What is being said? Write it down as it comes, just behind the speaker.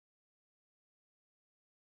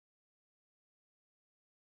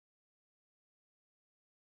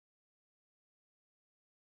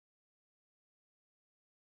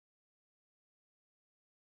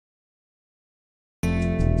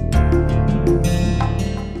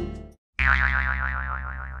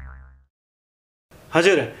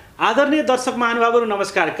हजुर आदरणीय दर्शक महानुभावहरु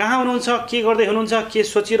नमस्कार। कहाँ हुनुहुन्छ, के गर्दै हुनुहुन्छ, के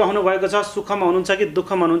सोचिरहनु भएको छ, सुखमा हुनुहुन्छ कि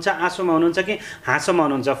दुःखमा हुनुहुन्छ, आँसुमा हुनुहुन्छ कि हाँसोमा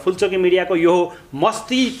हुनुहुन्छ। फुलचोकी मिडियाको यो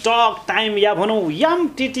मस्ती टक टाइम या भनौँ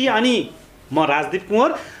एमटिटी अनि म राजदीप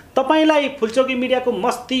कुँवर तपाईलाई फुलचोकी मिडियाको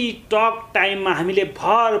मस्ती टक टाइममा हामीले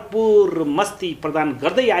भरपूर मस्ती प्रदान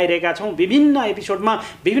गर्दै आइरहेका छौं। विभिन्न एपिसोडमा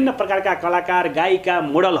विभिन्न प्रकारका कलाकार, गायिका,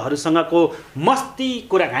 मोडलहरुसँगको मस्ती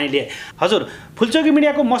कुराकानीले। हजुर फुलचोकी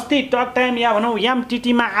मिडियाको मस्ती टक टाइम या भनौँ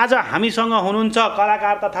एमटिटीमा आज हामीसँग हुनुहुन्छ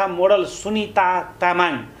कलाकार तथा मोडल सुनिता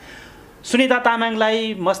तामाङ। सुनिता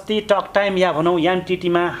तामाङलाई मस्ती टक टाइम या भनौँ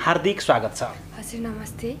एमटिटीमा हार्दिक स्वागत छ। हजुर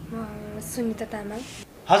नमस्ते, म सुनिता तामाङ।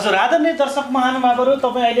 हजुर आदरणीय दर्शक महानुभावहरु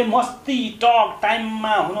तपाई अहिले मस्ती टक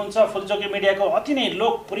टाइममा हुनुहुन्छ। फुलचोकी मिडियाको अति नै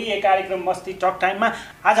लोकप्रिय कार्यक्रम मस्ती टक टाइममा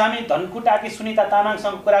आज हामी धनकुटाकी सुनिता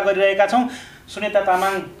तामाङसँग कुरा गरिरहेका छौं। सुनिता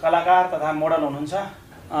तामाङ कलाकार तथा मोडल हुनुहुन्छ।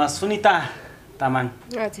 सुनिता तामाङ,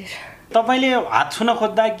 हजुर तपाईले हात छुन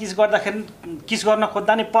खोज्दा किस गर्न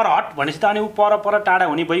खोज्दा नि पर हट भनेपछि त अनि उ पर टाढा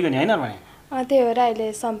हुने भइगयो नि हैन भने? त्यही भएर अहिले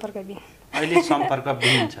सम्पर्कविहीन। अहिले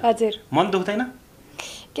सम्पर्कविहीन छ। हजुर मन दुख्दैन?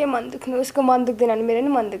 के मन दुख्नु, उसको मन दुख्दैन नि मेरो नि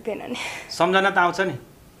मन दुख्दैन नि। सम्झना त आउँछ नि?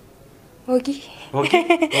 हो कि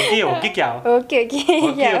क्या हो? ओके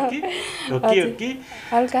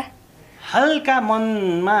हल्का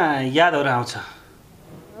मनमा यादहरु आउँछ।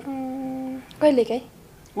 कहिले काई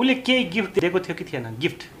उले केही गिफ्ट दिएको थियो कि थिएन?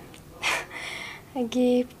 गिफ्ट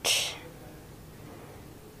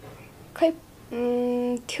खै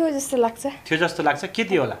थियो जस्तो लाग्छ। के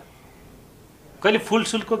दियो होला? कहिले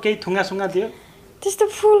फुलसुलको केही थुङ्गासुङ्गा दियो? त्यस्तो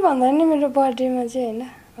फुल भन्दा नि मेरो बर्थडेमा चाहिँ हैन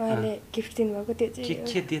उहाँले गिफ्ट दिनुभएको त्यो चाहिँ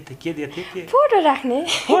के दिए थे? फोटो राख्ने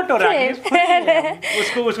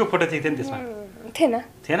उसको फोटो थियो नि त्यसमा? थिएन।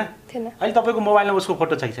 अहिले तपाईको मोबाइलमा उसको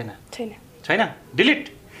फोटो छ कि छैन?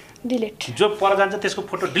 डिलिट जो पर जान्छ त्यसको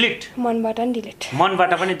फोटो डिलिट। मनबाट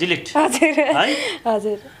पनि डिलिट।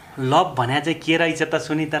 हजुर लभ भन्या चाहिँ के रहेछ त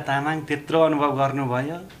सुनिता तामाङ? त्यत्रो अनुभव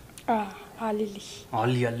गर्नुभयो? अलि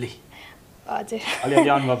अलि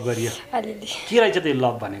अनुभव गरियो। के रहेछ त्यो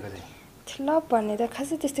लभ भनेको चाहिँ? लभ भन्ने त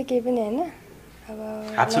खासै त्यस्तो केही पनि हैन। अब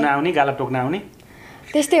हात छुन आउने, गाला टोक्न आउने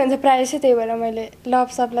त्यस्तै हुन्छ प्रायः चाहिँ। त्यही भएर मैले लभ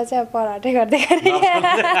सबलाई चाहिँ पर हटै गर्दै गरेँ।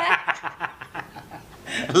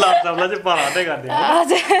 लभ सबलाई चाहिँ पर हटै गर्दै।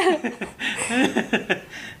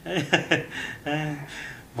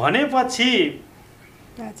 भनेपछि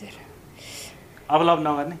हजुर अब लभ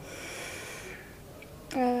नगर्ने?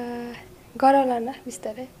 गरौँला न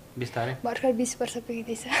बिस्तारै भर्खर 20 वर्ष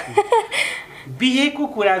पुगिदैछ। बिहेको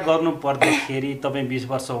कुरा गर्नु पर्दाखेरि तपाईँ 20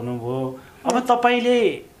 वर्ष हुनुभयो। अब तपाईले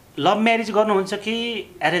लभ म्यारेज गर्नुहुन्छ कि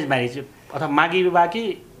एरेन्ज म्यारेज अथवा मागी विवाह कि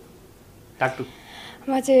टाकटुक?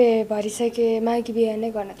 म चाहिँ भरिसके मागी बिहे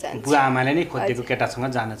नै गर्न चाहन्छु। बुवा आमाले नै खोजेको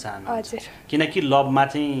केटासँग जान चाहन्छु। हजुर किनकि लभमा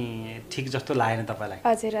चाहिँ ठिक जस्तो लागेन तपाईलाई?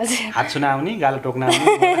 हजुर हात छुन आउने, गाला टोक्न आउने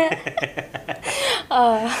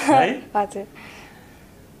हजुर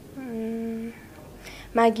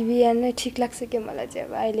मागी बिहे नै ठिक लाग्छ कि मलाई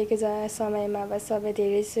चाहिँ। अब अहिलेको समयमा अब सबै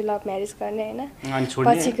धेरै जस्तो लभ म्यारेज गर्ने हैन,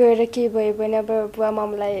 पछि गएर के भयो भने अब बुवा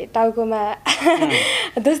ममलाई टाउकोमा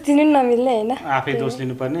दोष दिनु नमिल्ने हैन, आफै दोष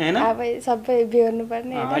लिनुपर्ने हैन, आफै सबै बिहोर्नु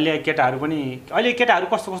पर्ने। अहिले केटाहरू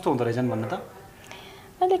कस्तो हुँदो रहेछन् भन्नु त?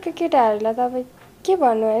 अहिलेको केटाहरूलाई त अब के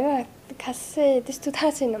भन्नु हैन, खासै त्यस्तो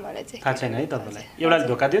थाहा छैन मलाई चाहिँ। थाहा छैन है तपाईलाई?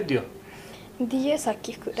 एउटाले धोका दियो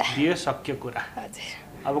सक्यो कुरा।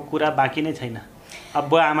 हजुर अब कुरा बाँकी नै छैन। अब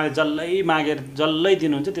बुवा आमाले जल्लै मागेर जल्लै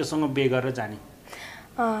दिनुहुन्छ त्योसँग बिहे गरेर जाने?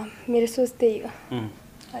 मेरो सोच त्यही हो।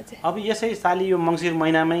 हजुर अब यसै साली यो मङ्सिर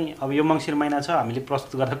महिनामै, अब यो मङ्सिर महिना छ, हामीले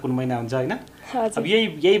प्रस्तुत गर्दा कुन महिना हुन्छ हैन? अब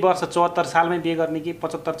यही वर्ष 74 सालमै बिहे गर्ने कि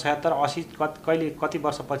 75, 76, 80 कति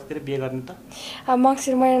वर्षपछितिर बिहे गर्ने त? अब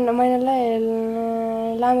मङ्सिर महिनालाई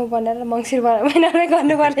लामो बनाएर मङ्सिर महिनामै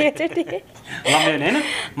गर्नुपर्ने एकचोटि। लम्बे हैन,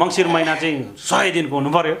 मङ्सिर महिना चाहिँ 100 दिनको हुनु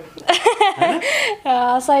पर्यो।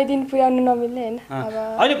 100 दिन पुर्याउनु नमिल्ने हैन। अब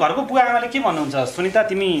अहिले घरको बुवा आमाले के भन्नुहुन्छ? सुनिता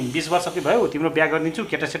तिमी 20 वर्षकै भयो, तिम्रो बिहे गरिदिन्छु,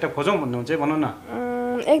 केटासेटा खोजौँ भन्नुहुन्छ भनौँ न?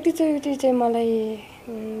 एक दुईचोटि चाहिँ मलाई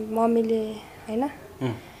मम्मीले हैन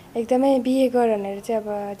एकदमै बिहे गर भनेर चाहिँ अब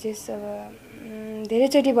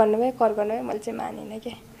धेरैचोटि भन्नुभयो, कर गर्नुभयो, मैले चाहिँ मानिनँ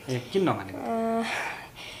के। किन नमानेको?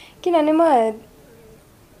 किनभने म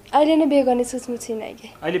अहिले नै बिहे गर्ने सोचमा छैन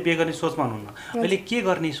कि। अहिले बिहे गर्ने सोचमा हुनुहुन्न? अहिले के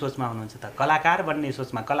गर्ने सोचमा हुनुहुन्छ त? कलाकार बन्ने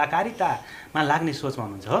सोचमा, कलाकारितामा लाग्ने सोचमा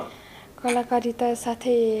हुनुहुन्छ हो? कलाकारिता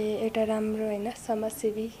साथै एउटा राम्रो हैन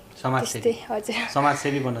समाजसेवी। हजुर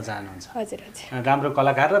समाजसेवी बन्न चाहनुहुन्छ? हजुर राम्रो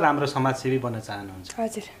कलाकार र राम्रो समाजसेवी बन्न चाहनुहुन्छ?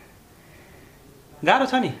 हजुर गाह्रो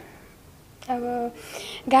छ नि? अब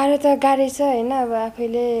गाह्रो त गाह्रै छ होइन अब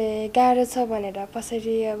आफैले गाह्रो छ भनेर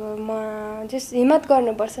कसरी अब म जस हिम्मत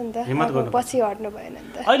गर्नुपर्छ नि त पछि हट्नु भएन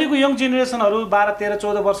नि त अहिलेको यङ जेनेरेसनहरू 12 13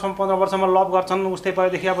 14 वर्षमा 15 वर्षमा लभ गर्छन् उस्तै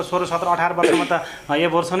भएदेखि अब 16 17 18 वर्षमा त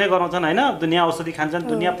एबोर्सनै गराउँछन् होइन दुनियाँ औषधि खान्छन्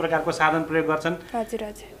दुनियाँ प्रकारको साधन प्रयोग गर्छन् हजुर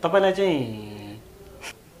हजुर तपाईलाई चाहिँ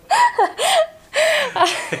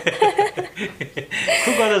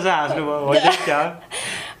खुब गर्दैछ हाँस्नु भयो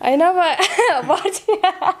होइन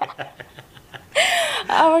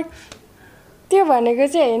अब त्यो भनेको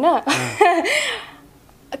चाहिँ होइन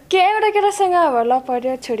एउटा केटासँग अब लभ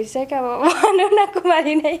पर्यो छोडिसक्यो अब भनौँ न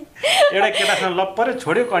कुमारी नै एउटा केटासँग लभ पर्यो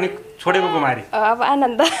छोड्यो अनि छोडेको कुमारी अब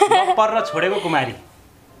आनन्द लभ परेर छोडेको कुमारी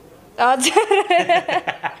हजुर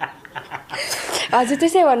हजुर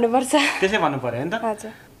त्यसै भन्नुपर्छ त्यसै भन्नु पर्यो नि त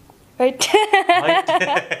हजुर वेट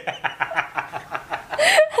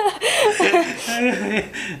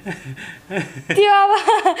त्यो अब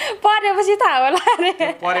परेपछि थाहा होला अरे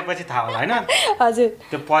परेपछि थाहा होला होइन हजुर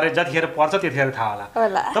त्यो परे जतिखेर पर्छ त्यतिखेर थाहा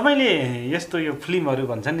होला तपाईँले यस्तो यो फिल्महरू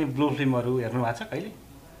भन्छन् नि ब्लू फिल्महरू हेर्नु भएको छ कहिले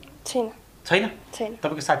छैन छैन छैन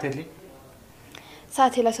तपाईँको साथीहरूले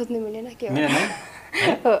साथीलाई सोध्नु मिलेन के हो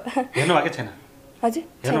हेर्नु भएकै छैन हजुर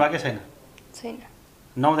हेर्नु भएकै छैन छैन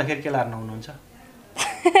नुहाउँदाखेरि के लाएर नुहाउनुहुन्छ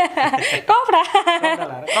कपडा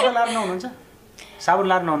लाएर नुहाउनुहुन्छ साबुन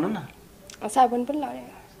लाएर नुहाउनु न साबुन पनि लाउने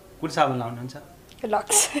कुन साबुन लाउनुहुन्छ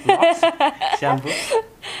लक्स स्याम्पू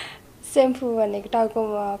स्याम्पू भनेको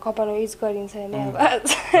टाउकोमा कपालमा युज गरिन्छ नि अब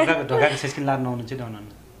ढोकाको छेस्किन लाएर नुहाउनु चाहिँ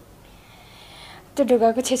नुहाउनु त्यो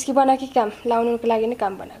ढोकाको छेस्की बनाएकै काम लाउनुको लागि नै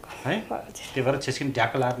काम बनाएको है त्यही भएर छेस्किन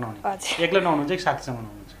ढ्याक्क लाएर नुहाउने एक्लै नुहाउनुहुन्छ कि साथीसँग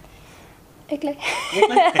नुहाउनुहुन्छ एक्लै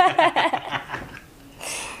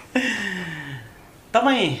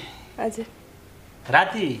तपाईँ हजुर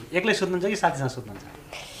राति एक्लै सुत्नुहुन्छ कि साथीसँग सुत्नुहुन्छ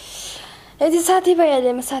यदि साथी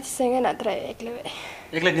भइहाल्यो म साथीसँग नत्र एक्लै भए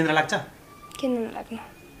एक्लै निद्रा लाग्छ किन नलाग्नु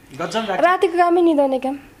गजब लाग्छ रातिको कामै निदाउने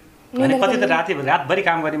काम कति त रातभरि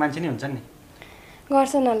काम गर्ने मान्छे नि हुन्छन् नि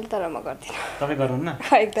गर्छन् होला तर म गर्दिनँ तपाईँ गर्नुहुन्न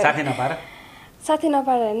साथी नपाएर साथी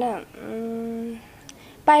नपाएर होइन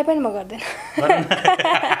पाए पनि म गर्दैन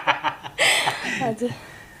हजुर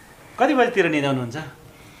कति बजीतिर निदाउनुहुन्छ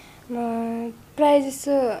म प्रायः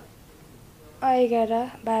जस्तो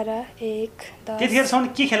 11, 12, 1, 10 त्यतिखेरसम्म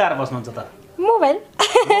के खेलाएर बस्नुहुन्छ त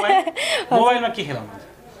मोबाइलमा के खेलाउनुहुन्छ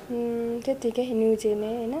त्यतिकै न्युज हेर्ने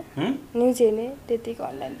होइन न्युज हेर्ने त्यतिकै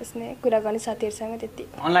अनलाइन बस्ने कुरा गर्ने साथीहरूसँग त्यति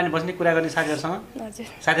अनलाइन बस्ने कुरा गर्ने साथीहरूसँग हजुर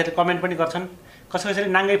साथीहरूले कमेन्ट पनि गर्छन् कसैले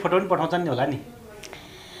नाङ्गै फोटो पनि पठाउँछन् नि होला नि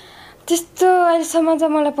त्यस्तो अहिलेसम्म त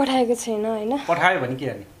मलाई पठाएको छैन होइन पठायो भने के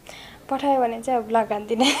गर्ने पठायो भने चाहिँ अब ब्लक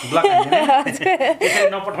हान्दिने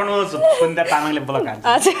नपठाउनुहोस् सुनिता तामाङले ब्लक हान्छ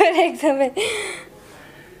हजुर एकदमै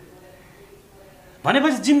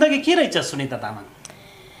भनेपछि जिन्दगी के रहेछ सुनिता तामाङ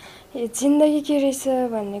जिन्दगी के रहेछ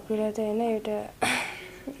भन्ने कुरा त होइन एउटा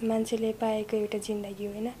मान्छेले पाएको एउटा जिन्दगी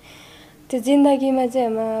हो होइन त्यो जिन्दगीमा चाहिँ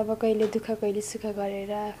अब कहिले दुःख कहिले सुख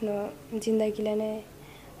गरेर आफ्नो जिन्दगीलाई नै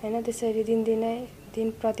होइन त्यसरी दिनदिनै दिन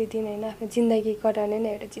प्रतिदिन होइन आफ्नो जिन्दगी कटाउने नै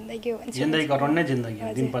एउटा जिन्दगी हो जिन्दगी कटाउने नै जिन्दगी हो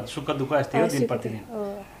दिन सुख दुःख यस्तै हो दिन प्रतिदिन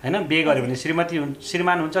होइन बिहे गऱ्यो भने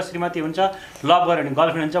श्रीमान हुन्छ श्रीमती हुन्छ लभ गऱ्यो भने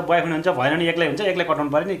गर्लफ्रेन्ड हुन्छ बोयफ्रेन्ड हुन्छ भएन भने एक्लै हुन्छ एक्लै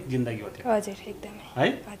कटाउनु पर्यो नि जिन्दगी हो त्यो हजुर एकदमै है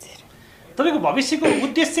हजुर तपाईँको भविष्यको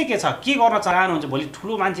उद्देश्य के छ के गर्न चाहनुहुन्छ भोलि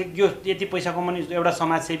ठुलो मान्छे यो यति पैसा कमाउने एउटा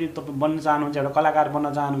समाजसेवी तपाईँ बन्न चाहनुहुन्छ एउटा कलाकार बन्न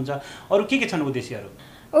चाहनुहुन्छ अरू के छन् उद्देश्यहरू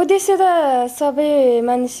उद्देश्य त सबै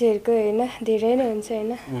मान्छेहरूको होइन धेरै नै हुन्छ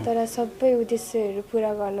होइन तर सबै उद्देश्यहरू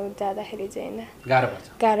पुरा गर्नु जाँदाखेरि चाहिँ होइन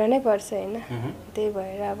गाह्रो नै पर्छ होइन त्यही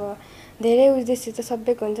भएर अब धेरै उद्देश्य त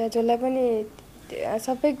सबैको हुन्छ जसलाई पनि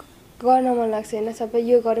सबै गर्न मन लाग्छ होइन सबै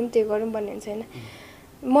यो गरौँ त्यो गरौँ भन्ने हुन्छ होइन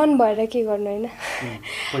मन भएर के गर्नु होइन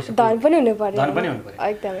धन पनि हुनु पर्यो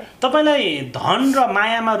एकदमै तपाईँलाई धन र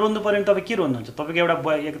मायामा रोज्नु पर्यो भने तपाईँ के रोज्नुहुन्छ तपाईँको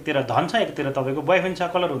एउटा एकतिर धन छ एकतिर तपाईँको बोयफ्रेन्ड छ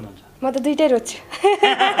कसलाई रोज्नुहुन्छ म त दुइटै रोज्छु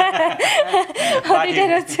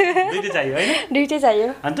दुइटै चाहियो होइन दुइटै चाहियो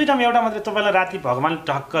अनि दुइटामा एउटा मात्रै तपाईँलाई राति भगवान्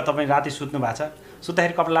टक्क तपाईँ राति सुत्नु भएको छ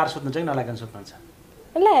सुत्दाखेरि कपडा लाएर सुत्नुहुन्छ कि नलागिकन सुत्नुहुन्छ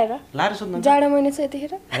लाएर सुत्नुहुन्छ जाडो महिना छ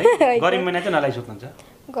यतिखेर गर्मी महिना चाहिँ नलाइ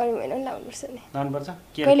सुत्नुहुन्छ गर्मी महिना पनि लाउनुपर्छ नि लाउनुपर्छ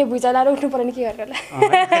कहिले भुइँचा लाएर उठ्नु पर्यो नि के गरेर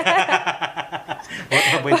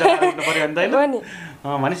भुइँचा लाएर उठ्नु पर्यो भने त होइन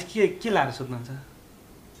भनेपछि के लाएर सुत्नुहुन्छ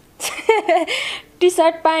टी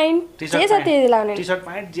सर्ट प्यान्ट जे छ त्यही लाउने टी सर्ट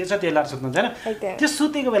प्यान्ट जे छ त्यही लाएर सुत्नुहुन्छ होइन त्यो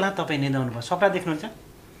सुतेको बेला तपाईँ निदाउनु भयो सपना देख्नुहुन्छ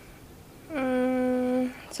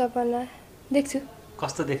सपना देख्छु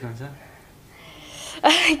कस्तो देख्नुहुन्छ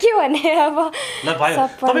के भने अब ल भयो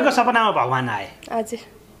तपाईँको सपनामा भगवान् आए हजुर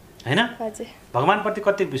होइन हजुर भगवान्प्रति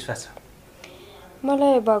कति विश्वास छ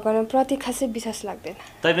मलाई भगवान्प्रति खासै विश्वास लाग्दैन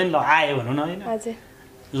तै पनि ल आयो भनौँ न होइन हजुर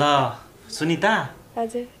ल सुनिता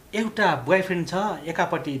हजुर एउटा बोयफ्रेन्ड छ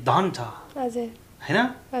एकापट्टि धन छ हजुर हैन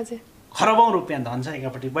हजुर खरबौं रुपियाँ धन छ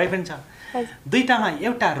एकापट्टि बोयफ्रेन्ड छ दुईटामा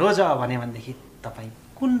एउटा रोज भनेदेखि तपाईँ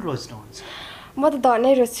कुन रोज्नुहुन्छ म त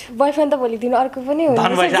धनै रोज्छु बोयफ्रेन्ड त भोलि दिन अर्को पनि हुन्छ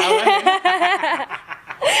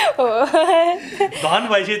धन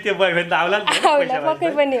भएपछि त्यो बोयफ्रेन्ड त आउला नि पक्कै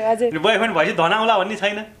पनि हजुर बोयफ्रेन्ड भएपछि धन आउला भन्ने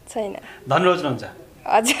छैन धन रोज्नुहुन्छ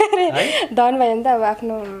हजुर धन भयो भने त अब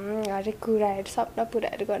आफ्नो हरेक कुराहरू सपना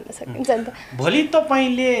पुराहरू गर्न सकिन्छ नि त भोलि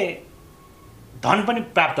तपाईँले धन पनि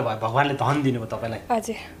प्राप्त भयो भगवानले धन दिनुभयो तपाईँलाई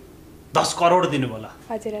हजुर 10 करोड दिनुभयो ल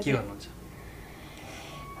हजुर के गर्नुहुन्छ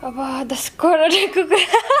अब 10 करोडको कुरा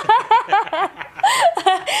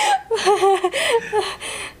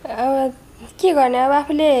अब के गर्ने अब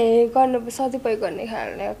आफूले गर्नु सदुपयोग गर्ने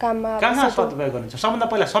खालको काममा कहाँ सदुपयोग गर्नुहुन्छ सबभन्दा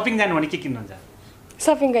पहिला सपिङ जानु भने के किन्नुहुन्छ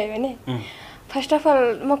सपिङ गयो भने फर्स्ट अफ अल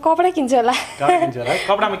म कपडा किन्छु होला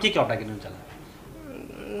कपडामा के कपडा किन्नुहुन्छ होला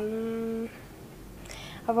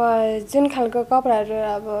अब जुन खालको कपडाहरू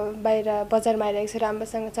अब बाहिर बजारमा आइरहेको छ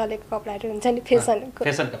राम्रोसँग चलेको कपडाहरू हुन्छ नि फेसनको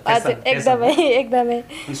हजुर एकदमै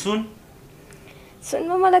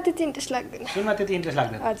सुनमा मलाई त्यति इन्ट्रेस्ट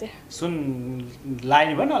लाग्दैन हजुर सुन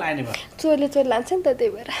लाइने भयो नलाइने भयो चोरले लान्छ नि त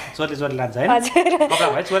त्यही भएर चोरले लान्छ हैन कपडा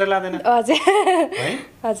भए चोरले लादैन हजुर है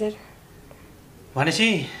हजुर भनेपछि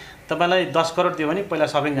तपाईलाई 10 करोड दियो भने पहिला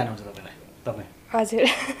सपिङ जानुहुन्छ तपाईँ हजुर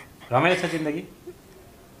रमाइलो छ जिन्दगी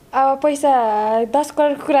अब पैसा 10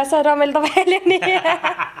 करोड कुरा छ रमाइलो तपाईले नि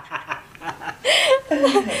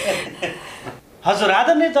हजुर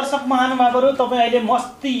आदरणीय दर्शक महानुभावहरू तपाईँ अहिले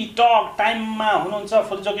मस्ती टक टाइममा हुनुहुन्छ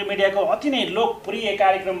फुलचोकी मिडियाको अति नै लोकप्रिय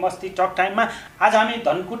कार्यक्रम मस्ती टक टाइममा आज हामी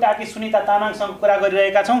धनकुटाकी सुनिता तामाङसँग कुरा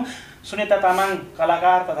गरिरहेका छौँ सुनिता तामाङ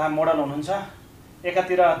कलाकार तथा मोडल हुनुहुन्छ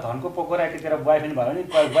एकातिर धनको पोको र एकातिर बोयफ्रेन्ड भयो भने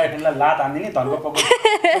बोयफ्रेन्डलाई लात हान्दिने धनको पोको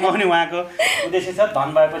कमाउने उहाँको उद्देश्य छ धन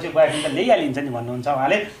भएपछि बोयफ्रेन्ड त ल्याइहालिन्छ नि भन्नुहुन्छ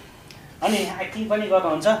उहाँले अनि एक्टिङ पनि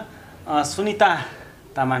गर्नुहुन्छ सुनिता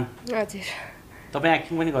तामाङ हजुर तपाईँ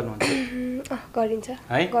एक्टिङ पनि गर्नुहुन्छ गरिन्छ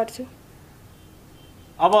है गर्छु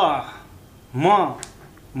अब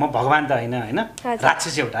म भगवान त हैन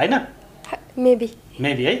राक्षस एउटा हैन मेबी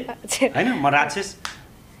है हैन म राक्षस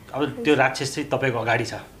अब त्यो राक्षस चाहिँ तपाईँको अगाडि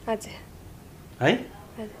छ हजुर है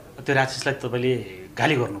त्यो राक्षसलाई तपाईँले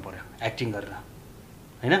गाली गर्नु पर्यो एक्टिङ गरेर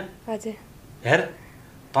हैन हजुर हेर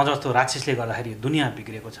त जस्तो राक्षसले गर्दाखेरि यो दुनियाँ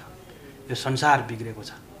बिग्रेको छ यो संसार बिग्रेको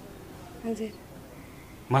छ हजुर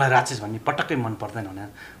मलाई राक्षस भन्ने पटक्कै मन पर्दैन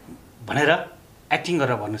भनेर एक्टिङ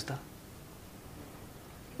गरेर भन्नुहोस् त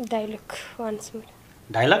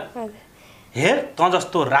डायलग हेर त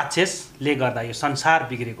जस्तो राक्षसले गर्दा यो संसार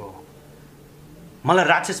बिग्रेको हो मलाई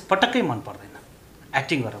राक्षस पटक्कै मन पर्दैन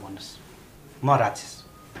एक्टिङ गरेर भन्नुहोस् म राक्षस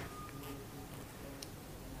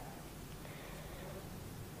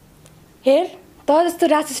हेर त जस्तो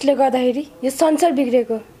राक्षसले गर्दाखेरि यो संसार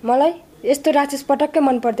बिग्रेको मलाई यस्तो राक्षस पटक्कै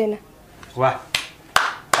मन पर्दैन वाह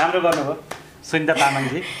राम्रो गर्नुभयो सुनिता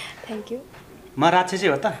तामाङजी थ्याङ्क यू म राक्षसै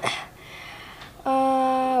हो त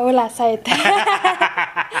होला सायद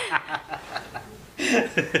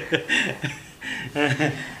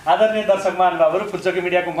आदरणीय दर्शक महानुभावहरू फुलचोकी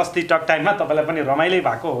मिडियाको मस्ती टक टाइममा तपाईँलाई पनि रमाइलो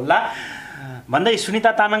भएको होला भन्दै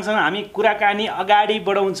सुनिता तामाङसँग हामी कुराकानी अगाडि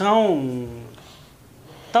बढाउँछौँ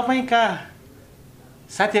तपाईँका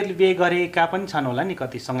साथीहरूले बिहे गरेका पनि छन् होला नि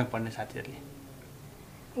कति सँगै पढ्ने साथीहरूले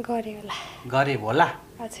गरे होला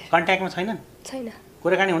हजुर कन्ट्याक्टमा छैनन् छैन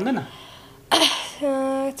कुराकानी हुँदैन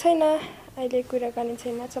छैन अहिले कुराकानी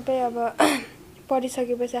छैन सबै अब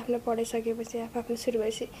पढिसकेपछि आफ्नो पढाइसकेपछि आफ्नो सुरु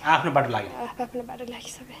भएपछि आफ्नो बाटो लाग्यो आफ्नो बाटो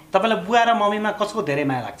लाग्यो सबै तपाईँलाई बुवा र मम्मीमा कसको धेरै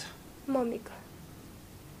माया लाग्छ मम्मीको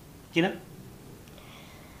किन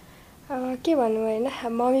अब के भन्नु होइन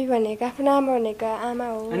मम्मी भनेको आफ्नो आमा भनेको आमा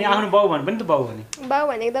हो अनि आफ्नो बाउ भने पनि त बाउ हो नि बाउ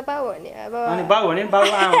भनेको त बाउ हो नि अब अनि बाउ भने बाउ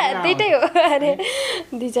आमा दुईटै हो अरे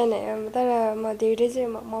दुईजना तर म धेरै चाहिँ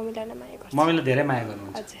मम्मीलाई नै माया गर्छु मम्मीले धेरै माया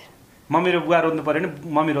गर्नुहुन्छ हजुर मम्मी र बुवा रोज्नु पर्यो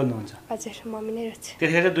भने मम्मी रोज्नुहुन्छ हजुर मम्मी नै रोज्छ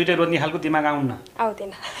त्यतिखेर चाहिँ दुईटै रोज्ने खालको दिमाग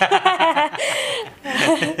आउँदैन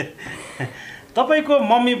तपाईँको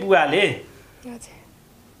मम्मी बुवाले हजुर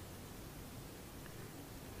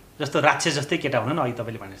जस्तो राक्षस जस्तै केटा हुनु न अघि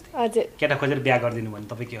तपाईँले भने जस्तै हजुर केटा खोजेर बिहा गरिदिनु भने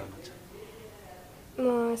तपाईँ के गर्नुहुन्छ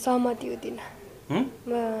म सहमति हुँदिनँ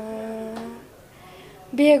म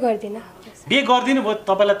बिहे गर्दिनँ बिहे गरिदिनु भयो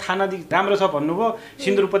तपाईँलाई थाहा नदि राम्रो छ भन्नुभयो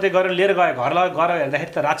सिन्दुर पोते गरेर लिएर गयो घर गएर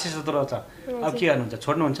हेर्दाखेरि त राक्षस जस्तो रहेछ अब के गर्नुहुन्छ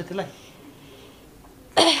छोड्नुहुन्छ त्यसलाई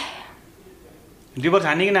डिभोर्स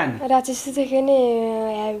हान्ने कि नहान्ने राक्षस चाहिँ नि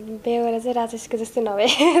बिहे गरेर चाहिँ राक्षसको जस्तो नभए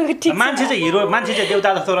मान्छे चाहिँ हिरो मान्छे चाहिँ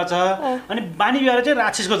देउता जस्तो रहेछ अनि बानी बिहार चाहिँ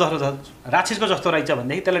राक्षसको जस्तो रहेछ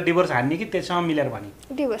भनेदेखि त्यसलाई डिभोर्स हान्ने कि त्यससँग मिलेर भने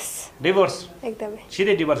डिभोर्स एकदमै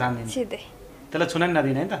सिधै डिभोर्स हान्ने सिधै त्यसलाई छुन नि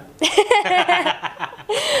नदिने है त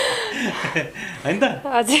हैन त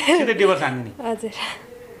हजुर सिधै डिभोर्स हान्दिने हजुर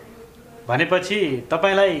भनेपछि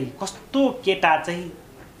तपाईलाई कस्तो केटा चाहिँ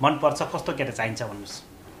मन पर्छ कस्तो केटा चाहिन्छ भन्नुस्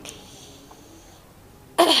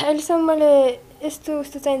अहिलेसम्म मैले यस्तो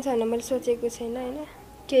उस्तो चाहिन्छ भनेर मैले सोचेको छैन हैन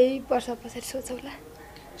केही वर्ष पछाडि सोचौला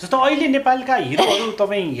जस्तो अहिले नेपालका हिरोहरू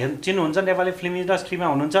तपाईँ चिन्नुहुन्छ नेपाली फिल्म इन्डस्ट्रीमा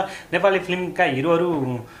हुनुहुन्छ नेपाली फिल्मका हिरोहरू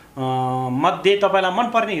मध्ये तपाईँलाई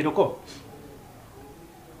मनपर्ने हिरो को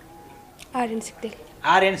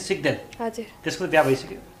आर्यन सिग्देल हजुर त्यसको बिहा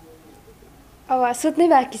भइसक्यो अब सोध्नै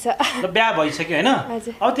बाँकी छ बिहा भइसक्यो होइन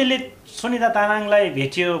अब त्यसले सुनिता तामाङलाई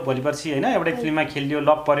भेट्यो भोलि पर्सि होइन एउटै फिल्ममा खेलियो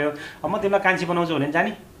लभ पर्यो अब म तिमीलाई कान्छी बनाउँछु भने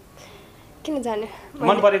जाने किन जाने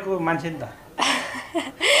मन परेको मान्छे नि त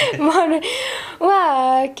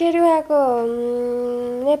उहाँ के अरे उहाँको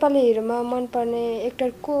नेपाली हिरोमा मनपर्ने एक्टर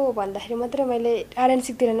को भन्दाखेरि मात्रै मैले आर्यन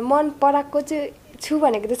सिग्देल मन पराएको चाहिँ छु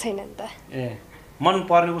भनेको त छैन नि त ए मन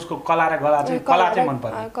पर्ने उसको कला र गला चाहिँ कला चाहिँ मन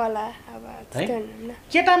पर्ने कला अब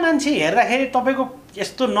केटा मान्छे हेर्दाखेरि तपाईँको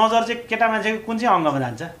यस्तो नजर चाहिँ केटा मान्छेको कुन चाहिँ अङ्गमा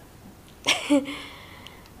जान्छ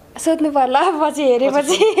सोध्नु पर्ला पछि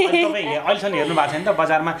हेरेपछि तपाईँ अहिलेसम्म हेर्नु भएको छैन त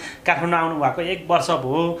बजारमा काठमाडौँ आउनु भएको 1 वर्ष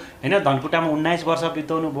भयो होइन धनकुटामा 19 वर्ष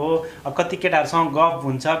बिताउनु भयो अब कति केटाहरूसँग गफ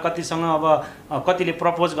हुन्छ कतिसँग अब कतिले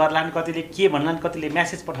प्रपोज गर्लान् कतिले के भन्लान् कतिले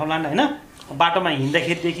म्यासेज पठाउलान् होइन बाटोमा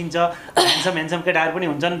हिँड्दाखेरि देखिन्छ ह्यान्डसम केटाहरू पनि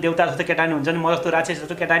हुन्छन् देउता जस्तो केटा नि हुन्छन् म जस्तो राक्षस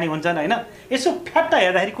जस्तो केटा नि हुन्छन् होइन यसो फ्याट्ट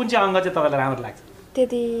हेर्दाखेरि कुन चाहिँ अङ्ग चाहिँ तपाईँलाई राम्रो लाग्छ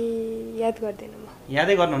त्यति याद गर्दिनँ म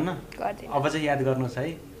यादै गर्नुहुन्न अब चाहिँ याद गर्नुहोस् है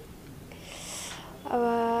अब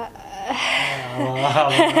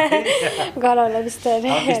गरौँला बिस्तारै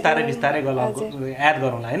याद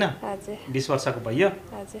गरौँला होइन 20 वर्षको भयो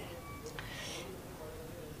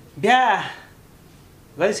बिहा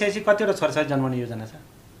गरिसकेपछि कतिवटा छोराछोरी जन्माउने योजना छ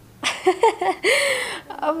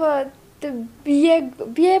अब त्यो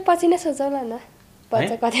बिहे पछि नै सोचौँला न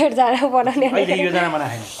बच्चा कतिवटा बनाउने योजना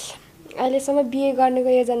बनाएन अहिलेसम्म बिहे गर्नेको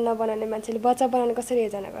योजना नबनाउने मान्छेले बच्चा बनाउने कसरी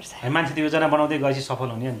योजना गर्छ मान्छे त योजना बनाउँदै गएपछि सफल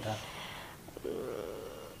हुने नि त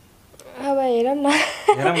अब हेरौँ न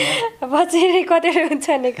पछि कतिवटा हुन्छ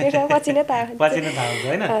भने कुरा पछि नै थाहा हुन्छ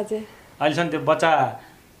होइन हजुर अहिलेसम्म त्यो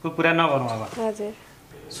बच्चाको कुरा नगरौँ अब हजुर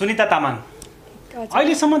सुनिता तामाङ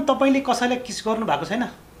अहिलेसम्म तपाईँले कसैलाई किस गर्नु भएको छैन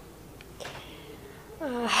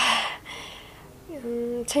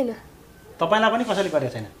छैन तपाईँलाई पनि कसैले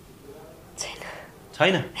गरेको छैन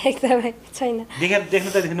छैन एकदमै छैन देख्नु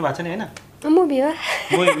त देख्नु भएको छ नि होइन मुभीमा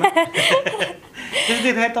त्यसो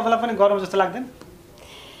देख्दाखेरि तपाईँलाई पनि गरौँ जस्तो लाग्दैन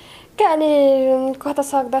अनि कता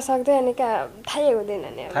सक्दै अनि थाहै हुँदैन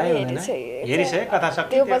नि हेरिसक्यो कथा सक्यो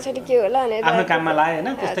त्यो पछाडि के होला अनि आफ्नो काममा लायो होइन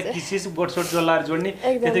त्यस्तो किसिस बोटसोट जोलाएर जोड्ने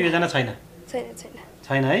त्यो योजना छैन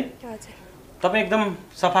है तपाईँ एकदम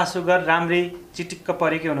सफा सुग्घर राम्री चिटिक्क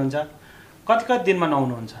परेकै हुनुहुन्छ कति दिनमा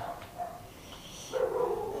नुहाउनुहुन्छ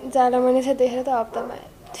जाडो महिना छ देखेर त हप्तामा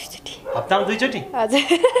 2 चोटि हजुर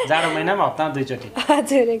जाडो महिनामा हप्तामा 2 चोटि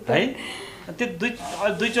हजुर एकदम है त्यो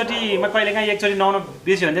 2 चोटिमा कहिलेकाहीँ 1 चोटि नुहाउनु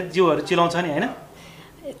बेसी भने जिउहरू चिलाउँछ नि होइन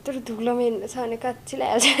यत्रो धुलोमा हिँड्नु छ भने कहाँ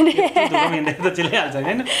चिलाइहाल्छ नि धुलोमा हिँड्दा त चिलाइहाल्छ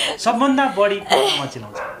होइन सबभन्दा बढी कुन ठाउँमा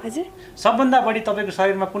चिलाउँछ हजुर सबभन्दा बढी तपाईँको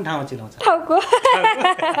शरीरमा कुन ठाउँमा चिलाउँछ टाउको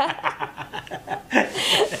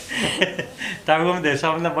टाउकोमा धेरै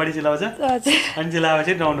सबभन्दा बढी चिलाउँछ हजुर अनि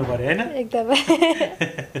चिलाएपछि नुहाउनु पर्यो होइन एकदमै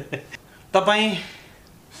तपाईँ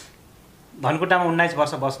धनकुटामा 19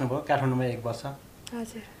 वर्ष बस्नुभयो काठमाडौँमा 1 वर्ष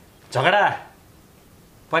हजुर झगडा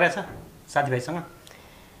परेछ साथीभाइसँग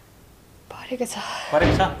परेको छ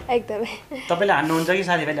एकदमै तपाईँले हान्नुहुन्छ कि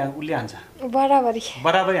साथीभाइले उसले हान्छ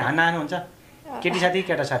बराबरी हान्नुहुन्छ केटी साथी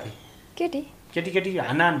केटा साथी केटी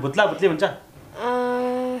हान्न भुत्ला भुत्ली हुन्छ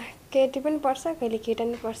केटी पनि पर्छ कहिले केटा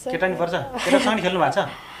नि पर्छ केटासँग खेल्नु भएको छ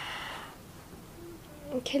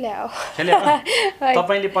खेले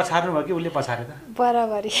तपाईँले पछार्नु भयो कि उसले पछार्यो त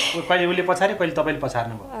बराबरी कहिले उसले पछार्यो कहिले तपाईँले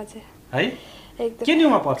पछार्नु भयो हजुर है के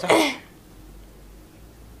न्युमा पर्छ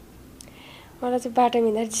मलाई चाहिँ बाटो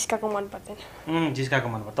हिँड्दा जिस्काको मन पर्दैन जिस्काको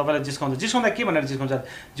मन पर्छ तपाईँलाई जिस्काउँदा के भनेर जिस्काउँछ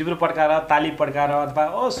जिब्रो पड्काएर ताली पड्काएर अथवा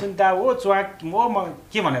ओ सुन्ता ओ च्वाक ओ म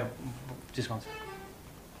के भनेर जिस्काउँछ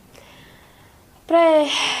प्राय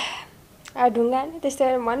ढुङ्गा हान्ने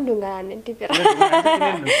त्यस्तै मन ढुङ्गा हान्ने टिपेर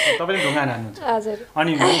तपाईँले ढुङ्गा हान्नुहुन्छ हजुर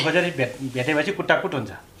अनि खोजेर भेटेपछि कुट्टाकुट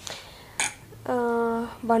हुन्छ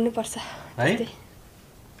भन्नुपर्छ है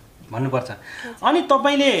भन्नुपर्छ अनि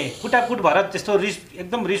तपाईँले कुटाकुट भएर त्यस्तो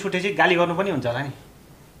एकदम रिस उठेपछि गाली गर्नु पनि हुन्छ होला नि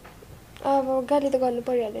अब गाली त गर्नु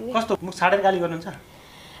परिहाल्यो नि कस्तो मुख छाडेर गाली गर्नुहुन्छ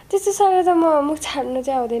त्यस्तो साह्रो त म मुख छाड्नु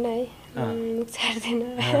चाहिँ आउँदैन है मुख छाड्दैन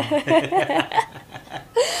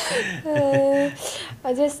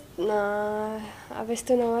अझै अब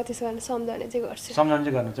यस्तो नभए त्यसो भने सम्झाउने चाहिँ गर्छु सम्झाउने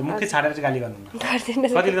चाहिँ गर्नुहुन्छ मुखै छाडेर चाहिँ गाली गर्नु गर्दैन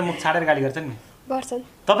कतिले त मुख छाडेर गाली गर्छन् नि गर्छन्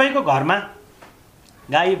तपाईँको घरमा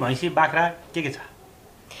गाई भैँसी बाख्रा के छ?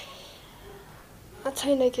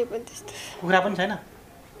 छैन के पनि त्यस्तो। कुखुरा पनि छैन?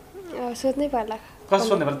 सोध्नै पर्ला। कसो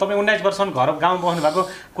सोध्नु पर्ला? तपाईँ 19 वर्षसम्म घर गाउँमा बस्नु भएको,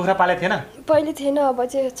 कुखुरा पाले थिएन? पहिले थिएन, अब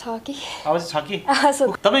चाहिँ छ कि। अब चाहिँ छ कि?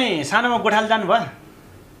 तपाईँ सानोमा गोठालो जानुभयो?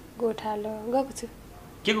 गोठालो गएको छु।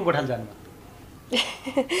 के को गोठालो जानुभयो?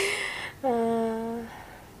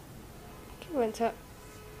 के भन्छ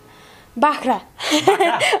बाख्रा।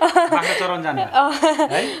 बाख्रा चराउन जानुभयो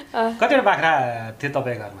है? कतिवटा बाख्रा थियो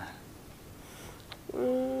तपाईँ घरमा?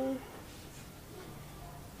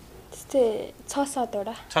 त्यस्तै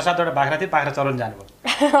 6-7वटा। 6-7वटा बाख्रा थियो, बाख्रा चराउन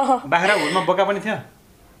जानुभयो। बाख्रा हुलमा बोका पनि थियो?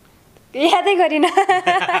 यादै गरिन।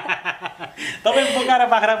 तपाईँ बोका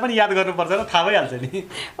र बाख्रा पनि याद गर्नुपर्छ र थाहा भइहाल्छ नि।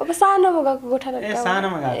 अब सानोमा गएको गोठालो। ए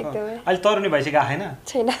सानोमा गएको। अहिले तरुनी भइसक्यो छैन?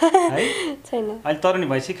 छैन है? छैन। अहिले तरुनी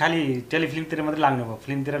भइसक्यो, खालि टेलिफिल्मतिर मात्रै लाग्नुभयो,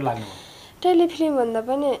 फिल्मतिर लाग्नुभयो? टेलिफिल्म भन्दा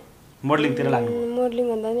पनि मोडलिङतिर लाग्नुभयो? मोडलिङ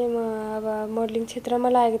भन्दा नि म अब मोडलिङ क्षेत्रमा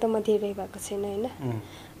लागेको त म धेरै भएको छैन होइन।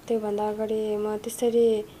 त्योभन्दा अगाडि म त्यसरी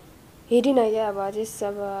हेरिनँ क्या। अब जस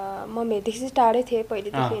अब मम्मीदेखि चाहिँ टाढै थिएँ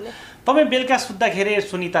पहिलेदेखि नै। तपाईँ बेलुका सुत्दाखेरि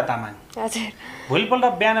सुनिता तामाङ, हजुर, भोलिपल्ट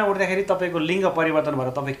बिहान उठ्दाखेरि तपाईँको लिङ्ग परिवर्तन भएर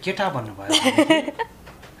तपाईँ केटा बन्नुभयो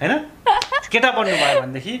होइन? केटा बन्नुभयो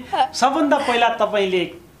भनेदेखि सबभन्दा पहिला तपाईँले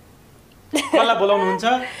कसलाई बोलाउनुहुन्छ?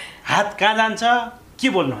 हात कहाँ जान्छ? के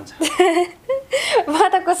बोल्नुहुन्छ? म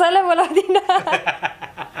त कसैलाई बोलाउँदिनँ।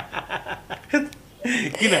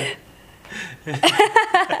 किन?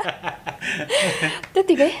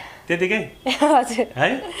 त्यतिकै। हजुर है?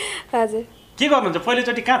 हजुर। के गर्नुहुन्छ?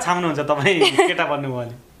 पहिलोचोटि कहाँ छाम्नुहुन्छ तपाईँ केटा बन्नुभयो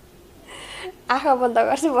भने? आँखा बन्द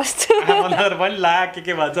गर्छु, बस्छु। आँखा बन्द गरेर पनि ला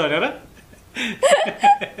के भन्छ भनेर?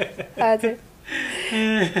 हजुर।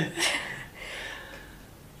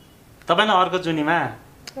 तपाईँलाई अर्को जुनीमा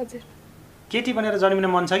हजुर केटी बनेर जन्मिन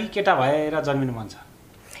मन छ कि केटा भएर जन्मिन मन छ?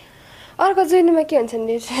 अर्को जुनीमा के हुन्छ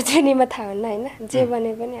नि, जुनीमा थाहा हुन्न होइन। जे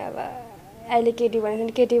बने पनि अब अहिले केटी भनेको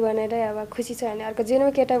नि केटी बनेर अब खुसी छ भने, अर्को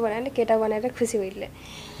जुनीमा केटा बनाएर केटा बनेर खुसी होइले।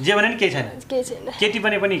 जे भने नि केही छैन। केही छैन। केटी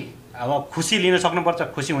बने पनि अब खुसी लिन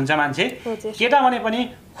सक्नुपर्छ, खुसी हुन्छ मान्छे। केटा बने पनि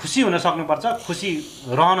खुसी हुन सक्नुपर्छ, खुसी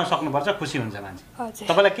रहन सक्नुपर्छ, खुसी हुन्छ मान्छे।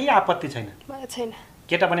 तपाईँलाई केही आपत्ति छैन? छैन।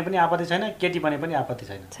 केटा बने पनि आपत्ति छैन, केटी बने पनि आपत्ति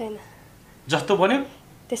छैन? छैन। जस्तो बन्यो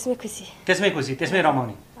त्यसमै खुसी। त्यसमै खुसी, त्यसमै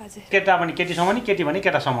रमाउने। हजुर। केटा भने केटी समाउने, केटी भने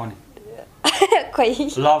केटा समाउने। खोइ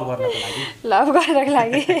लभ गर्नको लागि। लभ गर्नको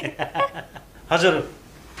लागि। हजुर,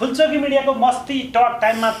 फुलचोकी मिडियाको मस्ती टक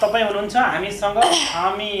टाइममा तपाईँ हुनुहुन्छ हामीसँग।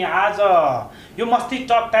 हामी आज यो मस्ती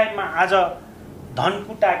टक टाइममा आज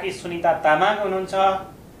धनकुटाकी सुनिता तामाङ हुनुहुन्छ,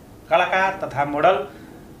 कलाकार तथा मोडल।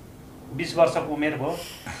 20 वर्षको उमेर भयो।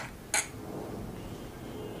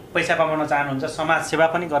 पैसा कमाउन चाहनुहुन्छ, समाज सेवा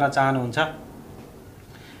पनि गर्न चाहनुहुन्छ।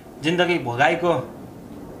 जिन्दगी भोगाइको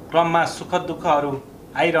क्रममा सुख दुःखहरू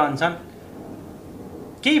आइरहन्छन्।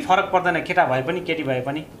 केही फरक पर्दैन, केटा भए पनि केटी भए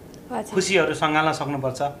पनि। खुसीहरू सँगाल्न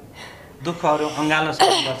सक्नुपर्छ, दुःखहरू अँगाल्न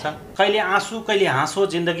सक्नुपर्छ। कहिले आँसु कहिले हाँसो,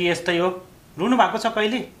 जिन्दगी यस्तै हो। रुनु भएको छ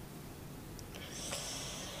कहिले?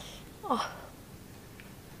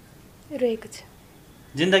 रोएको छु।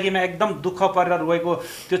 जिन्दगीमा एकदम दुःख परेर रोएको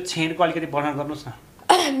त्यो क्षणको अलिकति वर्णन गर्नुहोस् न।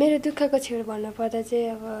 मेरो दुःखको क्षण भन्नुपर्दा चाहिँ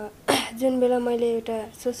अब जुन बेला मैले एउटा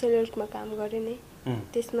सोसल वर्कमा काम गरेँ नि,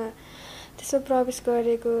 त्यसमा प्रवेश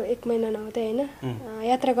गरेको 1 महिना नहुँदै होइन,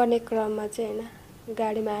 यात्रा गर्ने क्रममा चाहिँ होइन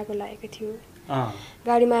गाडीमा आगो लागेको थियो।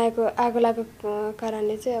 गाडीमा आगो लागेको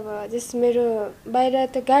कारणले चाहिँ अब जस मेरो बाहिर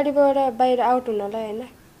त गाडीबाट बाहिर आउट हुनलाई होइन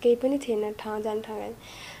केही पनि थिएन, ठाउँ जाने ठाउँ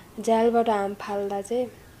झ्यालबाट हाम फाल्दा चाहिँ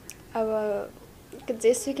अब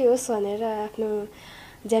जेसुकै होस् भनेर आफ्नो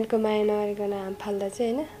ज्यानको माया नगरिकन हाम फाल्दा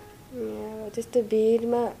चाहिँ होइन त्यस्तो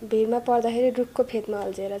भिडमा पर्दाखेरि रुखको फेदमा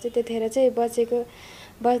अल्झेर चाहिँ त्यतिखेर चाहिँ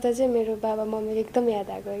बच्दा चाहिँ मेरो बाबा मम्मीको एकदम याद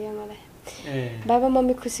आएको क्या मलाई। बाबा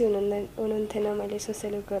मम्मी खुसी हुनुहुन्थेन मैले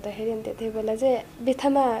सोसियल वर्क गर्दाखेरि, अनि त्यति बेला चाहिँ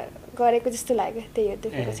बित्थामा गरेको जस्तो लाग्यो। त्यही हो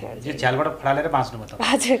दुःखको क्षण। यो झ्यालबाट फडालेर बाँच्नु भयो त?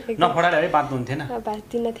 हजुर। नफडाले बाँच्नु हुन्थेन?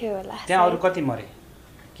 बाँच्दिन थियो होला। त्यहाँ अरू कति मरे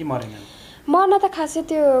कि मरेनन्? मर्न त खासै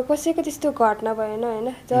त्यो कसैको त्यस्तो घटना भएन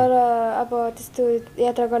होइन, तर अब त्यस्तो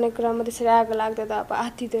यात्रा गर्ने क्रममा त्यसरी आगो लाग्दा त अब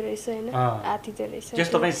आत्तिदो रहेछ होइन, आत्तिदो रहेछ।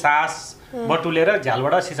 त्यस्तो तपाईँ सास बटुलेर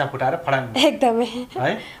झ्यालबाट सिसा फुटाएर फडाउनु? एकदमै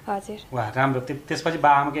है। हजुर। वाह, राम्रो। त्यसपछि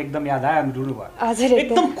बाबाआमाको एकदम याद आयो अनि रुनु भयो? हजुर।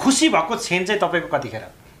 एकदम खुसी भएको क्षण चाहिँ तपाईँको कतिखेर?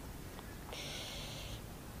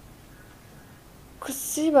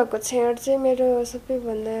 खुसी भएको क्षण चाहिँ मेरो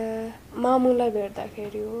सबैभन्दा मामुलाई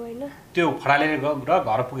भेट्दाखेरि हो होइन। त्यो फडालेर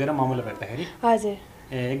घर पुगेर मामुलाई भेट्दाखेरि? हजुर।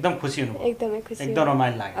 एकदम खुसी हुनुभयो? एकदमै खुसी, एकदम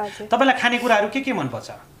रमाइलो लाग्यो। तपाईँलाई खानेकुराहरू के मनपर्छ?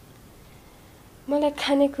 मलाई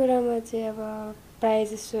खानेकुरामा चाहिँ अब प्रायः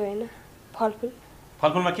जसो होइन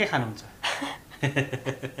फलफुलमा के खानुहुन्छ?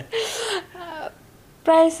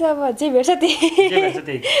 प्राइस अब जे भेट्छ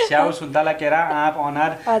त्यही स्याउ सुन्तला केरा आँप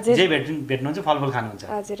अनार जे भेट्नुहुन्छ फलफुल खानुहुन्छ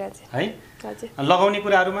हजुर हजुर है हजुर लगाउने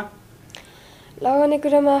कुराहरुमा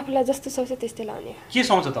कुरामा आफूलाई जस्तो सुहाउँछ त्यस्तै लाउने के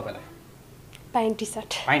सुहाउँछ तपाईलाई प्यान्ट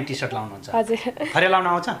टी सर्ट लाउनुहुन्छ हजुर खरे लाउन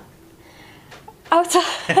आउँछ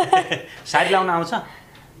साडी लाउन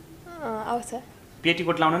आउँछ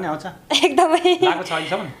पेटीकोट लाउन नि आउँछ एकदमै लाएको छ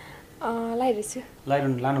अहिलेसम्म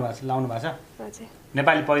लाउनु भएको छ हजुर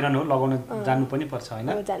नेपाली पहिरन हो लगाउन जान्नु पनि पर्छ हैन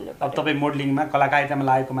अब तपाई मोडलिङमा कलाकारितामा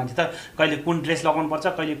लागेको मान्छे त कहिले कुन ड्रेस लगाउनु पर्छ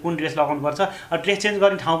कहिले कुन ड्रेस लगाउनु पर्छ ड्रेस चेन्ज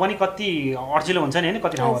गर्ने ठाउँ पनि कति अड्जिलो हुन्छ नि हैन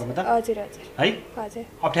कति ठाउँहरुमा त हजुर हजुर है हजुर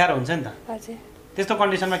अप्ठ्यारो हुन्छ नि त हजुर त्यस्तो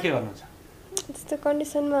कन्डिसनमा के गर्नुहुन्छ त्यस्तो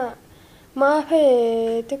कन्डिसनमा म आफै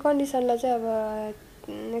त्यो कन्डिसनलाई चाहिँ अब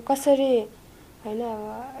कसरी हैन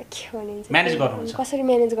अब के भनिन्छ म्यानेज गर्नुहुन्छ कसरी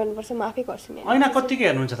म्यानेज गर्नुपर्छ म आफै गर्छु म्यानेज हैन कतिको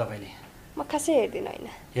हेर्नुहुन्छ तपाईले म खासै हेर्दिन हैन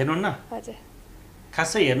हेर्नुहुन्न हजुर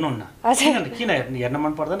खासै हेर्नुहुन्न किन हेर्न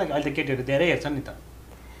मन पर्दैन अहिले त केटीहरु धेरै हेर्छन् नि त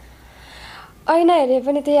ऐना हेरे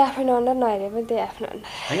पनि त्यही आफ्नो अनुहार नहेरे पनि त्यही आफ्नो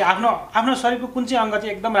अनुहार है आफ्नो शरीरको कुन चाहिँ अङ्ग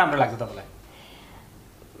चाहिँ एकदम राम्रो लाग्छ तपाईलाई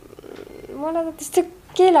मलाई त त्यस्तो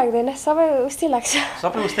के लाग्दैन सबै उस्तै लाग्छ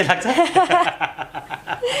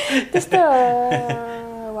त्यस्तो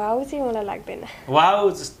वाउ चाहिँ मलाई लाग्दैन वाउ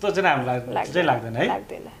जस्तो चाहिँ राम्रो लाग्दैन है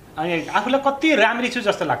अनि आफूलाई कति राम्री छु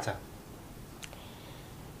जस्तो लाग्छ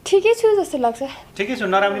ठिकै छु जस्तो लाग्छ ठिकै छु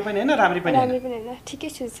नराम्री पनि हैन राम्री पनि हैन ठिकै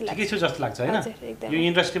छु जस्तो लाग्छ हैन यो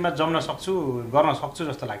इन्डस्ट्रीमा जम्न सक्छु गर्न सक्छु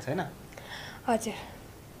जस्तो लाग्छ हैन हजुर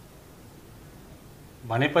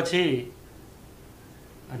भनेपछि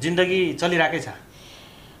जिन्दगी चलिराकै छ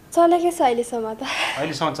चलेकै छ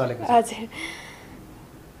अहिलेसम्म चलेको छ हजुर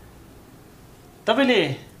तपाईले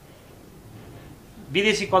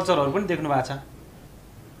विदेशी कल्चरहरु पनि देख्नु भएको छ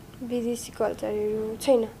विदेशी कल्चरहरु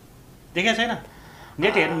छैन देखेको छैन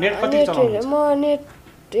नेट कति चलाउनुहुन्छ म नेट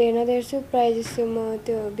हेर्न देख्छु प्राय जस्तो म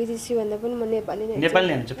त्यो विदेशी भन्दा पनि म नेपाली नै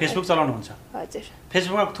हेर्छु फेसबुक चलाउनुहुन्छ हजुर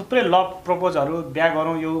फेसबुकमा थुप्रै लभ प्रपोजहरु बिहा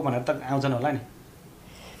गरौँ यो भनेर त आउँछन् होला नि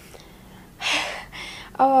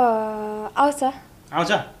अब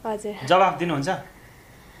आउँछ हजुर जवाफ दिनुहुन्छ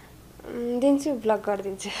दिन्छु ब्लक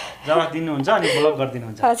गरिदिन्छु जवाफ दिनुहुन्छ अनि ब्लक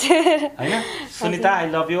गरिदिनुहुन्छ हजुर हैन सुनिता आई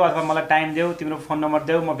लभ यु अथवा मलाई टाइम देऊ तिम्रो फोन नम्बर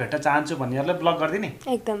देऊ म भेट्न चाहन्छु भन्नेहरुलाई ब्लक गर्दिने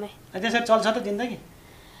एकदमै त्यसरी चल्छ त जिन्दगी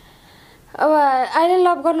अब अहिले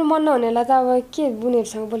लभ गर्नु मन नहुनेलाई त अब के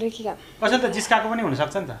बुनेहरुसँग बोलेर के काम कसैले त जिस्काको पनि हुन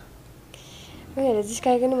सक्छ नि त उनीहरु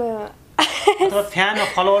जिस्काएको नि म अथवा फ्यान र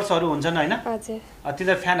फलोवर्सहरु हुन्छन् हैन हजुर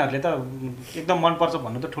तिनीहरु फ्यानहरुले त एकदम मन पर्छ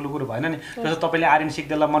भन्नु त ठुलो कुरो भएन नि जस्तो तपाईले आर्यन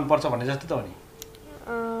सिक्देललाई मन पर्छ भन्ने जस्तो त हो नि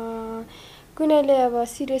कुनैले अब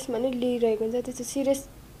सिरियसमा नै लिइरहेको हुन्छ त्यस्तो सिरियस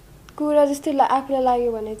कुरा जस्तो आफूलाई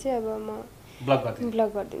लाग्यो भने चाहिँ अब म ब्लक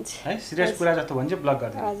गरिदिन्छु है सिरियस कुरा जस्तो भन्छ ब्लक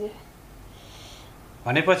गरिदिन्छु हजुर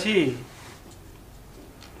भनेपछि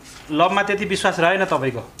लभमा त्यति विश्वास रहेन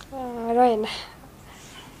तपाईको रहेन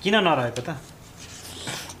किन नरहेको त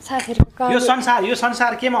साथीहरुको काम यो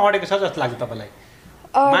संसार केमा अडेको छ जस्तो लाग्छ तपाईलाई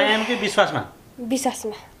मायामा कि विश्वासमा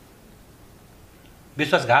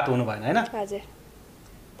विश्वासघात हुनु भएन हैन हजुर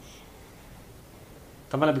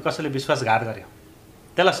तपाईलाई कसैले विश्वासघात गर्यो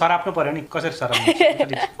त्यसलाई सराप्नु पर्यो नि कसरी सराप्नु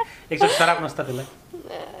एकचोटि सराप्नुस् त त्यसलाई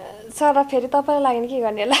सराप फेरि तपाईलाई लाग्यो के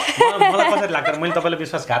गर्ने होला मलाई कसरी लाग्छ मैले तपाईलाई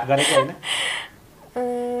विश्वासघात गरेको हैन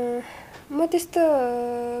म त्यस्तो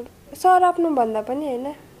सराप्नु भन्दा पनि हैन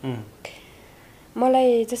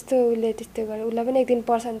मलाई जस्तो उले त्यस्तो गरे उलाई पनि एक दिन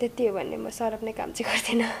पर्छ नि त्यति हो भन्ने म सराप्ने काम चाहिँ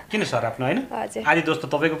गर्दिन किन सराप्नु हैन हजुर आदि दोस्त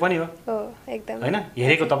तपाईको पनि हो एकदम हैन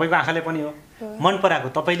हेरेको तपाईको आँखाले पनि हो मन पराएको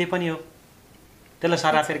तपाईले पनि हो त्यसलाई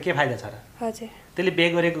सरापेर के फाइदा छ र हजुर त्यसले बे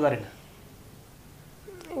गरेको गरेन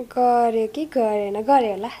गर्यो कि गरेन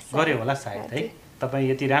गर्यो होला सायद है तपाई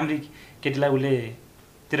यति राम्री केटीलाई उले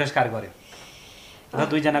तिरस्कार गर्यो र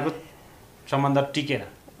दुई जनाको सम्बन्ध टिकेन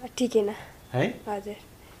है हजुर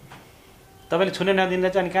तपाईले छुने नदिँदा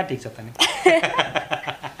चाहिँ अनि कहाँ टिक्छ त नि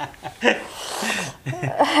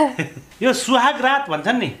यो सुहाग रात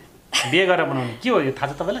भन्छन् नि बिहे गरेर बनाउने के हो यो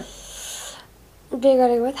थाहा छ तपाईलाई बिहे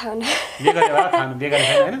गरेको भए थाहा हुन बिहे गरेको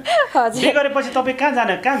छैन हैन बिहे गरेपछि तपाई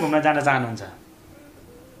कहाँ घुम्न जान चाहनुहुन्छ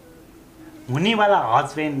हुनेवाला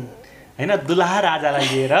हस्बेन्ड हैन दुल्हा राजालाई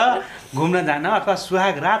लिएर घुम्न जान अथवा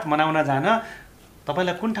सुहाग रात मनाउन जान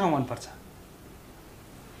तपाईलाई कुन ठाउँ मन पर्छ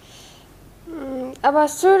अब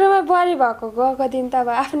सुरुमा बुहारी गएको दिन त अब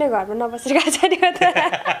आफ्नै घरमा नबसेर गएको छ नि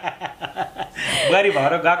बुहारी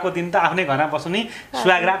भएर गएको दिन त आफ्नै घरमा बस्नु नि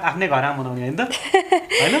सुहाग रात आफ्नै घरमा मनाउने हैन त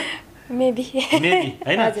हैन मेबी हैन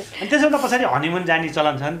अनि त्यसैले पछाडी हनीमुन जाने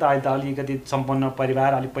चलन छ नि त अहिले त अलिकति सम्पन्न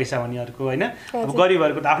परिवार अलिक पैसा हुनेहरुको हैन अब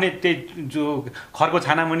गरिबहरुको त आफ्नै त्यही जो खरको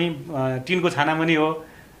छानामुनि टिनको छानामुनि हो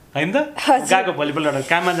हैन त गएको भोलिपल्ट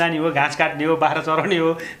काममा जाने हो घाँस काट्ने हो बाख्रा चराउने हो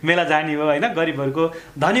मेला जाने हो हैन गरिबहरूको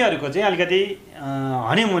धनीहरूको चाहिँ अलिकति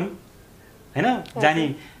हनीमुन हैन जाने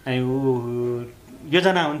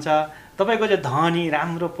योजना हुन्छ तपाईको चाहिँ धनी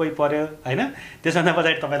राम्रो पोइ पर्यो हैन त्यसभन्दा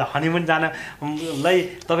पछाडि तपाईलाई हनीमुन जानलाई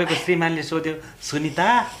तपाईको श्रीमानले सोध्यो सुनिता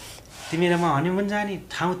तिमी र म हनीमुन जाने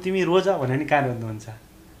ठाउँ तिमी रोज भनेर नि कहाँ रोज्नुहुन्छ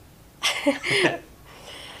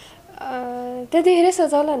त्यतिखेरै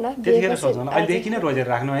सोचौला न त्यतिखेर सोचौला अहिलेदेखि किन रोजेर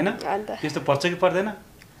राख्नु हैन त्यस्तो पर्छ कि पर्दैन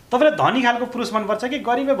तपाईलाई धनी खालको पुरुष मनपर्छ कि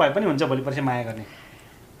गरिबै भए पनि हुन्छ भोलि पर्सि माया गर्ने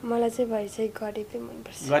मलाई चाहिँ भइ चाहिँ गरिबै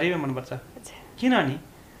मनपर्छ गरिबै मनपर्छ किन नि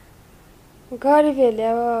गरिबीहरूले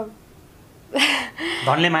अब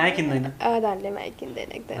धनले माया किन्दैन धनले माया किन्दैन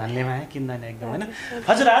एकदम धनले माया किन्दैन एकदम हैन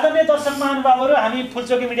हजुर आदरणीय दर्शक महानुभावहरु हामी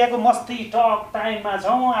फुलचोकी मिडियाको मस्ती टक टाइममा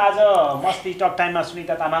छौं आज मस्ती टक टाइममा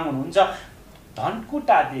सुनिता तामाङ हुनुहुन्छ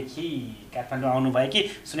धनकुटादेखि काठमाडौँ आउनुभएकी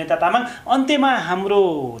सुनिता तामाङ अन्त्यमा हाम्रो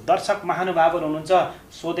दर्शक महानुभावहरु हुनुहुन्छ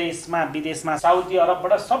स्वदेशमा विदेशमा साउदी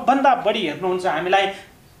अरबबाट सबभन्दा बढी हेर्नुहुन्छ हामीलाई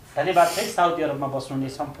धन्यवाद छ साउदी अरबमा बस्नुहुने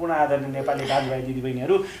सम्पूर्ण आदरणीय नेपाली दाजुभाइ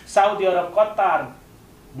दिदीबहिनीहरु Saudi Arab Qatar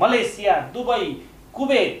Malaysia Dubai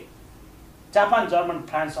Kuwait Japan German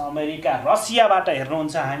France America रसियाबाट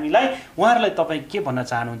हेर्नुहुन्छ हामीलाई उहाँहरुलाई तपाई के भन्न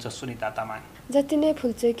चाहनुहुन्छ सुनिता तामाङ जति नै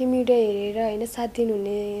फुलचोकी मिडिया हेरेर हैन साथ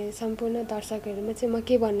दिनुहुने सम्पूर्ण दर्शकहरुमा चाहिँ म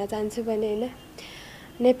के भन्न चाहन्छु भने हैन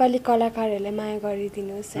नेपाली कलाकारहरुलाई माया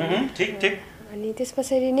गरिदिनुस् हैन ठीक ठीक अनि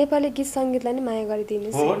त्यसपछि नेपाली गीत संगीतलाई नि माया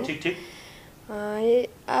गरिदिनुस् हो ठीक ठीक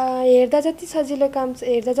हेर्दा जति सजिलो काम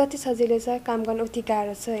हेर्दा जति सजिलो छ काम गर्न उति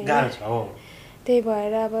गाह्रो छ हैन गाह्रो छ हो त्यही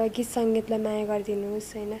भएर अब गीत संगीतलाई माया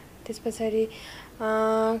गरिदिनुस् हैन त्यसपछि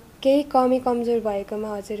केही कमी कमजोर भएकोमा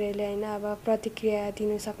हजुरहरुले हैन अब प्रतिक्रिया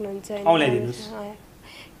दिन सक्नुहुन्छ हैन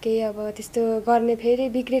केही अब त्यस्तो गर्ने फेरि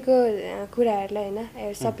बिग्रेको कुराहरुलाई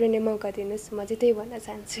हैन सप्रिने मौका दिनुस् म चाहिँ त्यही भन्न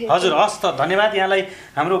चाहन्छु हजुर हस् त धन्यवाद यहाँलाई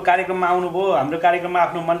हाम्रो कार्यक्रममा आउनुभयो हाम्रो कार्यक्रममा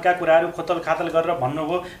आफ्नो मनका कुराहरु खोतल खातल गरेर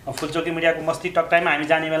भन्नुभयो फुलचोकी मिडियाको मस्ती टक टाइममा हामी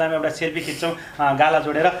जाने बेलामा एउटा सेल्फी खिच्छौं गाला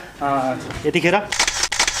जोडेर यतिखेर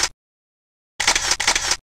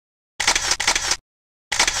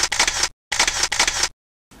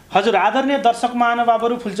हजुर आदरणीय दर्शक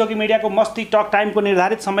महानुभावहरु फुलचोकी मिडियाको मस्ती टक टाइमको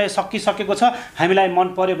निर्धारित समय सकिसकेको छ हामीलाई मन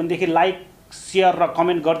पर्यो भनेदेखि लाइक शेयर र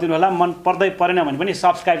कमेन्ट गरिदिनु होला मन पर्दै परेन भने पनि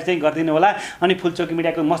सब्स्क्राइब चाहिँ गरिदिनु होला अनि फुलचोकी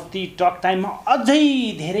मिडियाको मस्ती टक टाइममा अझै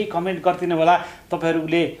धेरै कमेन्ट गरिदिनु होला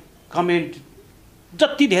तपाईहरुले कमेन्ट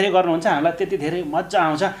जति धेरै गर्नुहुन्छ हामीलाई त्यति धेरै मज्जा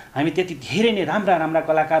आउँछ हामी त्यति धेरै नै राम्रा राम्रा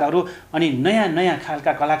कलाकारहरु अनि नयाँ नयाँ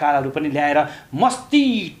खालका कलाकारहरु पनि ल्याएर मस्ती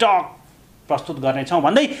टक प्रस्तुत गर्ने छौं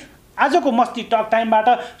भन्दै आजको मस्ती टक टाइमबाट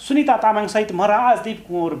सुनिता तामाङ सहित म राजदीप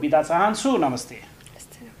कुँवर बिदा चाहन्छु नमस्ते